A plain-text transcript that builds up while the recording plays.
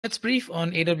Let's brief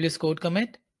on AWS Code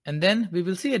Commit, and then we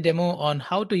will see a demo on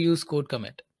how to use Code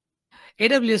Commit.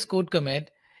 AWS Code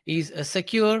Commit is a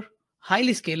secure,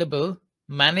 highly scalable,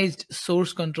 managed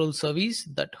source control service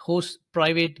that hosts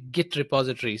private Git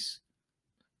repositories.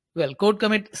 Well, Code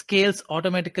Commit scales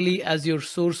automatically as your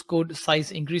source code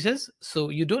size increases, so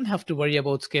you don't have to worry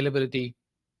about scalability.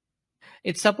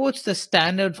 It supports the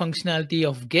standard functionality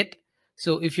of Git.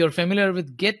 So if you're familiar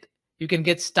with Git, you can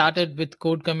get started with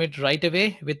Code Commit right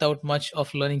away without much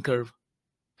of learning curve.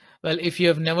 Well, if you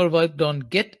have never worked on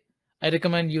Git, I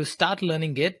recommend you start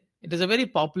learning Git. It is a very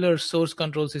popular source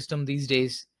control system these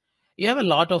days. You have a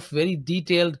lot of very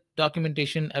detailed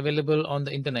documentation available on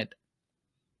the internet.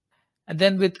 And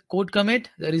then with Code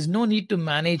Commit, there is no need to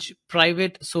manage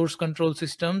private source control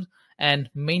systems and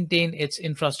maintain its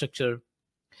infrastructure,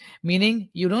 meaning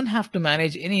you don't have to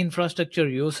manage any infrastructure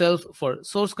yourself for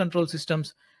source control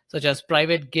systems such as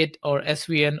private Git or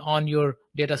SVN on your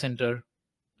data center.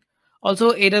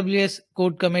 Also, AWS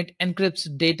Code Commit encrypts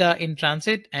data in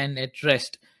transit and at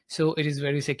rest, so it is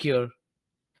very secure.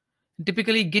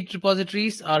 Typically, Git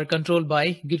repositories are controlled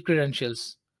by Git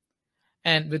credentials.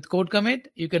 And with Code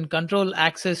Commit, you can control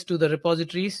access to the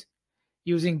repositories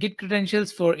using Git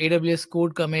credentials for AWS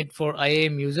Code Commit for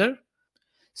IAM user.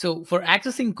 So for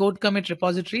accessing Code Commit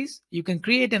repositories, you can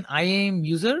create an IAM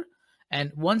user.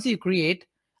 And once you create,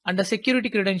 under security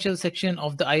credentials section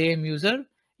of the IAM user,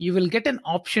 you will get an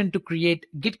option to create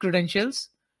Git credentials,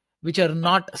 which are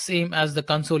not same as the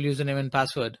console username and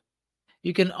password.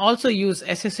 You can also use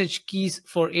SSH keys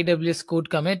for AWS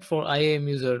Code Commit for IAM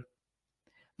user.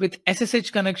 With SSH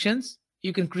connections,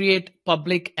 you can create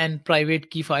public and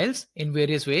private key files in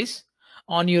various ways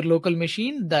on your local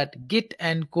machine that Git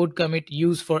and Code Commit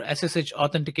use for SSH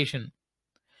authentication.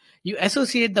 You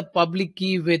associate the public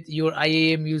key with your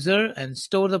IAM user and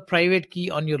store the private key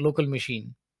on your local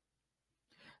machine.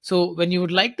 So when you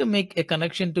would like to make a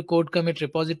connection to Code Commit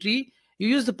repository, you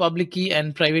use the public key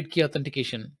and private key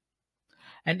authentication.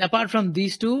 And apart from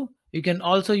these two, you can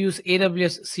also use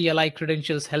AWS CLI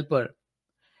credentials helper.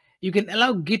 You can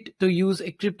allow Git to use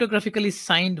a cryptographically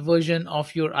signed version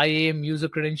of your IAM user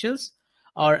credentials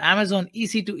or Amazon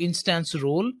EC2 instance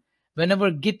role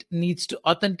whenever Git needs to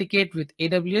authenticate with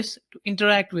AWS to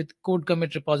interact with Code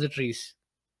Commit repositories.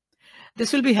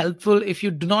 This will be helpful if you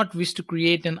do not wish to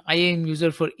create an IAM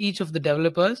user for each of the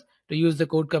developers to use the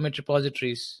Code Commit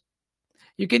repositories.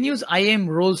 You can use IAM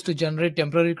roles to generate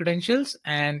temporary credentials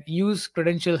and use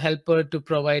Credential Helper to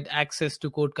provide access to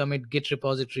Code Commit Git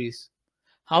repositories.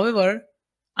 However,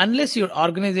 unless your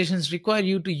organizations require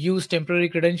you to use temporary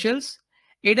credentials,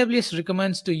 AWS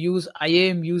recommends to use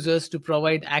IAM users to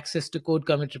provide access to Code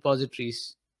Commit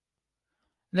repositories.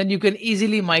 Then you can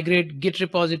easily migrate Git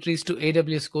repositories to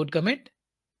AWS Code Commit.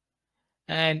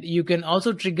 And you can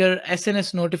also trigger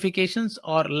SNS notifications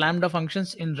or Lambda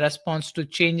functions in response to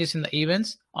changes in the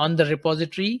events on the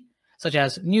repository, such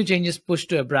as new changes pushed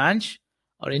to a branch,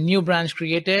 or a new branch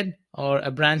created, or a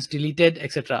branch deleted,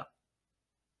 etc.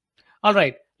 All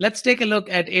right, let's take a look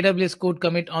at AWS Code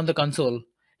Commit on the console.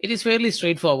 It is fairly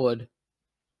straightforward.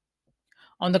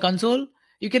 On the console,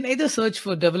 you can either search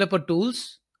for developer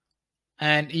tools,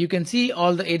 and you can see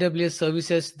all the AWS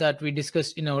services that we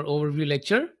discussed in our overview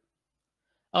lecture,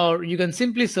 or you can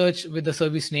simply search with the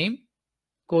service name,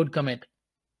 Code Commit.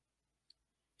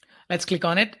 Let's click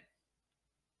on it.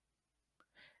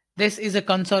 This is a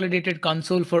consolidated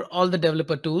console for all the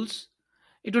developer tools.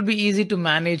 It would be easy to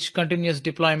manage continuous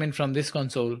deployment from this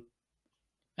console.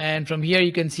 And from here,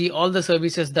 you can see all the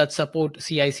services that support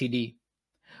CI/CD.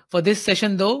 For this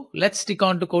session though, let's stick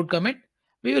on to Code Commit.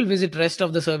 We will visit rest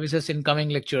of the services in coming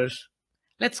lectures.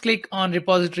 Let's click on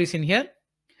repositories in here.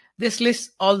 This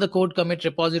lists all the Code Commit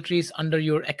repositories under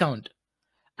your account.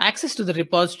 Access to the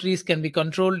repositories can be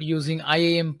controlled using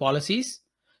IAM policies.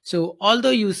 So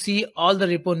although you see all the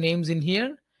repo names in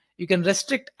here, you can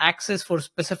restrict access for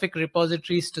specific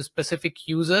repositories to specific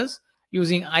users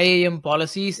using IAM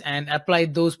policies and apply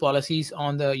those policies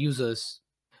on the users.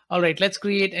 All right, let's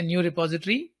create a new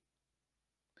repository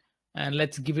and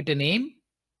let's give it a name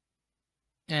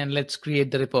and let's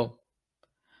create the repo.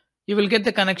 You will get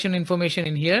the connection information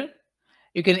in here.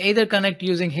 You can either connect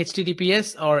using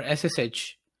HTTPS or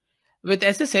SSH. With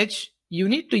SSH, you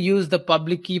need to use the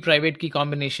public key private key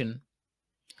combination.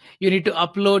 You need to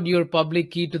upload your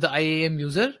public key to the IAM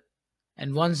user,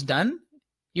 and once done,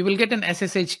 you will get an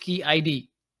SSH key ID.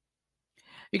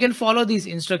 You can follow these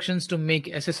instructions to make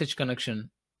SSH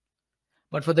connection.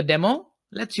 But for the demo,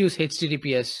 let's use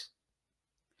HTTPS.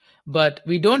 But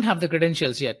we don't have the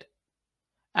credentials yet.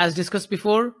 As discussed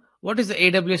before, what is the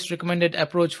AWS recommended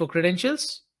approach for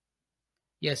credentials?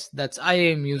 Yes, that's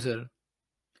IAM user.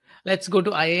 Let's go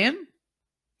to IAM.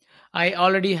 I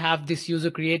already have this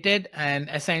user created and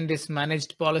assigned this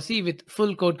managed policy with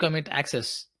full code commit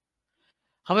access.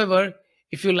 However,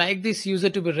 if you like this user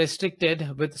to be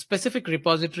restricted with specific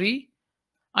repository,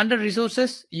 under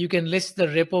resources, you can list the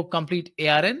repo complete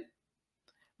ARN,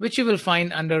 which you will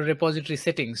find under repository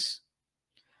settings.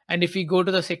 And if we go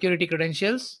to the security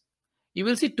credentials, you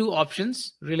will see two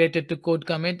options related to code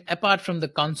commit apart from the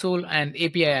console and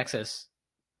API access.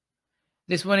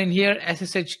 This one in here,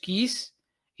 SSH keys,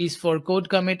 is for code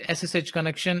commit SSH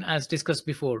connection as discussed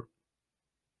before.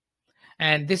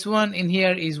 And this one in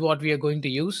here is what we are going to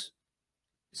use.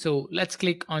 So let's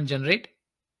click on generate.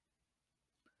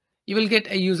 You will get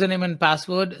a username and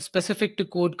password specific to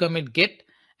code commit git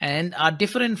and are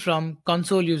different from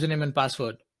console username and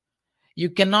password. You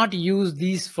cannot use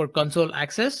these for console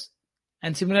access.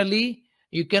 And similarly,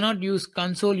 you cannot use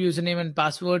console username and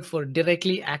password for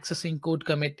directly accessing code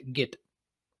commit git.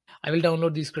 I will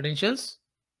download these credentials.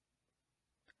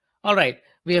 All right,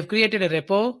 we have created a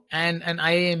repo and an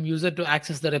IAM user to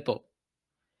access the repo.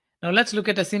 Now let's look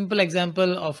at a simple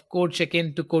example of code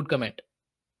check-in to code commit.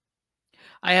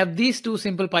 I have these two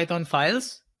simple Python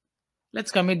files.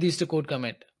 Let's commit these to code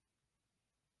commit.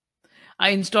 I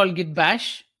installed git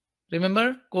bash.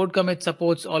 Remember, code commit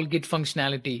supports all git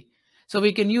functionality. So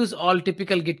we can use all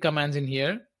typical git commands in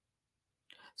here.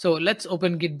 So let's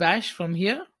open git bash from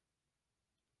here.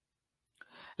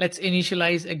 Let's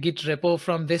initialize a git repo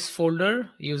from this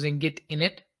folder using git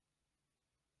init.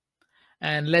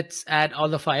 And let's add all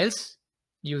the files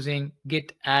using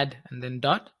git add and then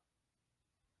dot.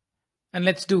 And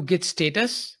let's do git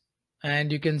status.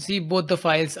 And you can see both the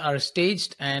files are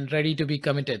staged and ready to be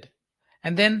committed.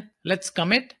 And then let's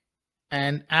commit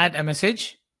and add a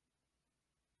message.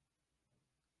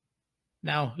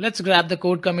 Now let's grab the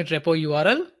code commit repo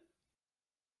URL.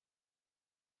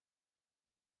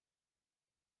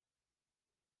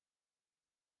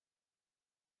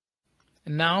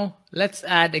 And now let's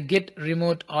add a git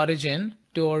remote origin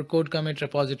to our code commit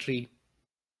repository.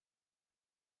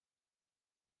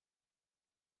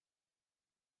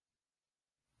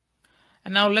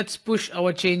 And now let's push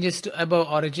our changes to above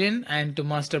origin and to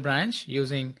master branch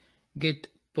using git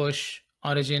push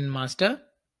origin master.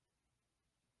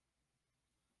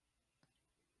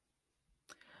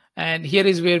 And here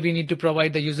is where we need to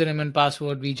provide the username and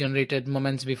password we generated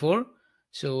moments before.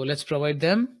 So let's provide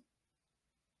them.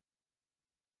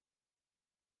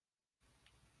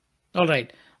 All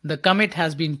right, the commit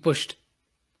has been pushed.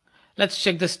 Let's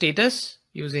check the status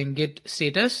using git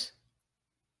status.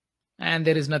 And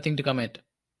there is nothing to commit.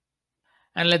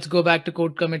 And let's go back to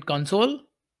code commit console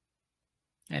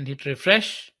and hit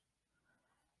refresh.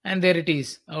 And there it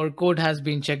is. Our code has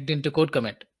been checked into code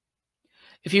commit.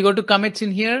 If you go to commits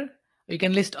in here, you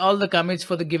can list all the commits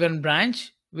for the given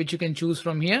branch, which you can choose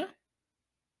from here.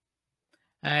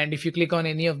 And if you click on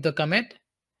any of the commit,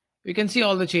 you can see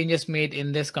all the changes made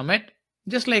in this commit,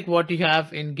 just like what you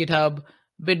have in GitHub,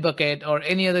 Bitbucket, or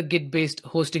any other Git-based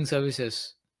hosting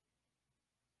services.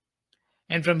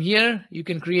 And from here, you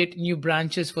can create new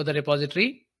branches for the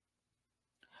repository.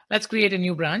 Let's create a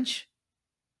new branch.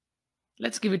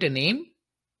 Let's give it a name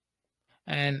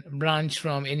and branch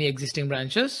from any existing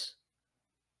branches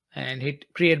and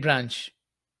hit create branch.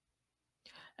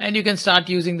 And you can start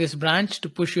using this branch to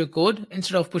push your code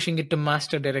instead of pushing it to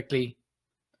master directly.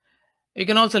 You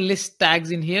can also list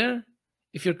tags in here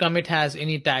if your commit has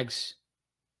any tags.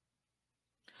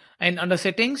 And under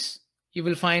settings, you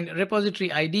will find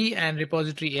repository ID and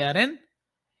repository ARN.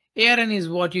 ARN is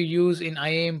what you use in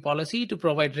IAM policy to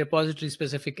provide repository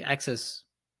specific access.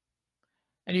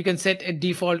 And you can set a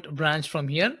default branch from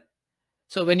here.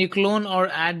 So when you clone or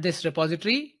add this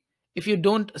repository, if you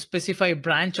don't specify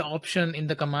branch option in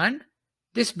the command,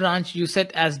 this branch you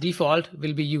set as default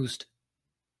will be used.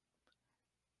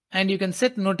 And you can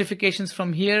set notifications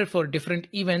from here for different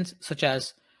events such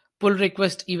as pull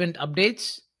request event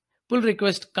updates, pull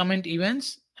request comment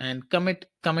events, and commit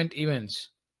comment events.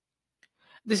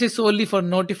 This is solely for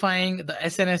notifying the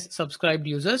SNS subscribed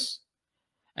users.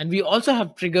 And we also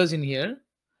have triggers in here.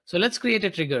 So let's create a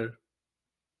trigger.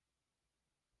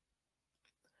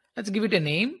 Let's give it a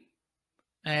name.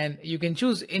 And you can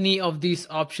choose any of these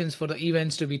options for the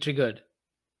events to be triggered.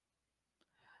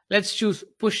 Let's choose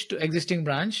push to existing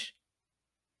branch.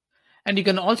 And you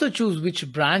can also choose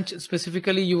which branch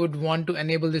specifically you would want to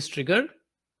enable this trigger.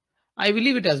 I will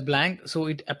leave it as blank so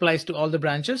it applies to all the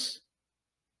branches.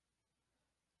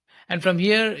 And from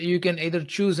here, you can either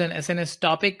choose an SNS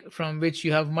topic from which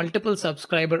you have multiple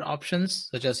subscriber options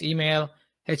such as email,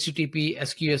 HTTP,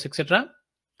 SQS, etc.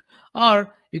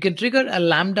 Or You can trigger a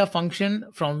Lambda function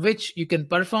from which you can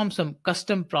perform some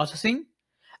custom processing.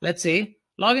 Let's say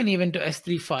log an event to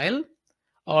S3 file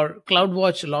or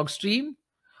CloudWatch log stream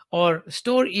or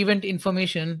store event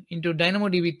information into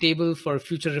DynamoDB table for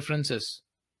future references.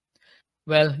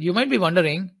 Well, you might be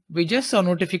wondering, we just saw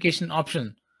notification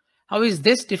option. How is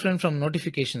this different from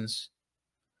notifications?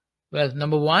 Well,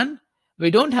 number one,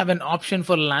 we don't have an option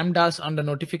for lambdas under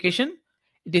notification.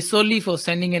 It is solely for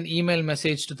sending an email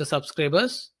message to the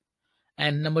subscribers.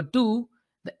 And number two,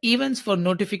 the events for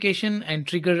notification and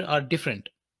trigger are different.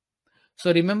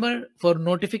 So remember, for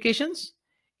notifications,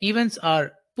 events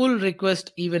are pull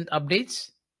request event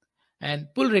updates and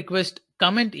pull request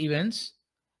comment events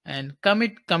and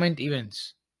commit comment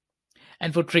events.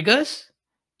 And for triggers,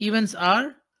 events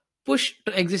are push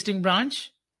to existing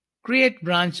branch, create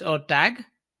branch or tag,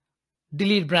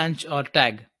 delete branch or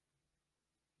tag.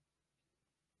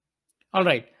 All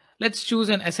right, let's choose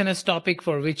an SNS topic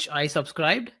for which I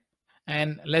subscribed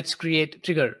and let's create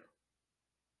trigger.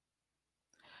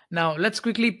 Now let's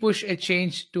quickly push a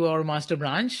change to our master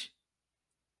branch.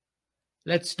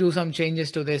 Let's do some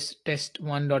changes to this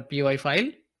test1.py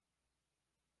file.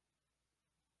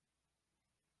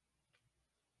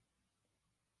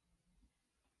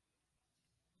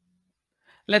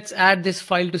 Let's add this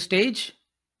file to stage,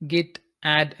 git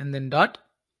add and then dot.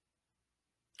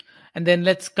 And then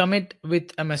let's commit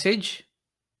with a message.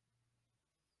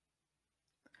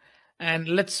 And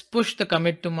let's push the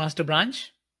commit to master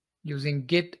branch using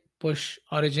git push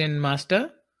origin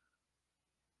master.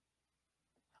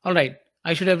 All right,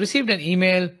 I should have received an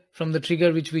email from the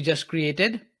trigger which we just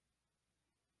created.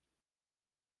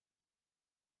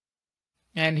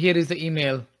 And here is the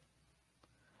email,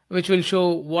 which will show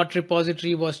what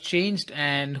repository was changed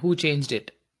and who changed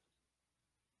it.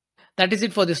 That is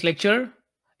it for this lecture.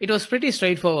 It was pretty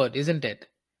straightforward, isn't it?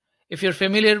 If you're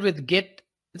familiar with Git,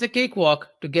 it's a cakewalk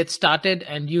to get started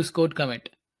and use CodeCommit.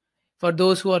 For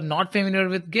those who are not familiar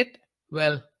with Git,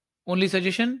 well, only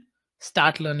suggestion,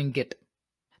 start learning Git.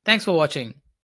 Thanks for watching.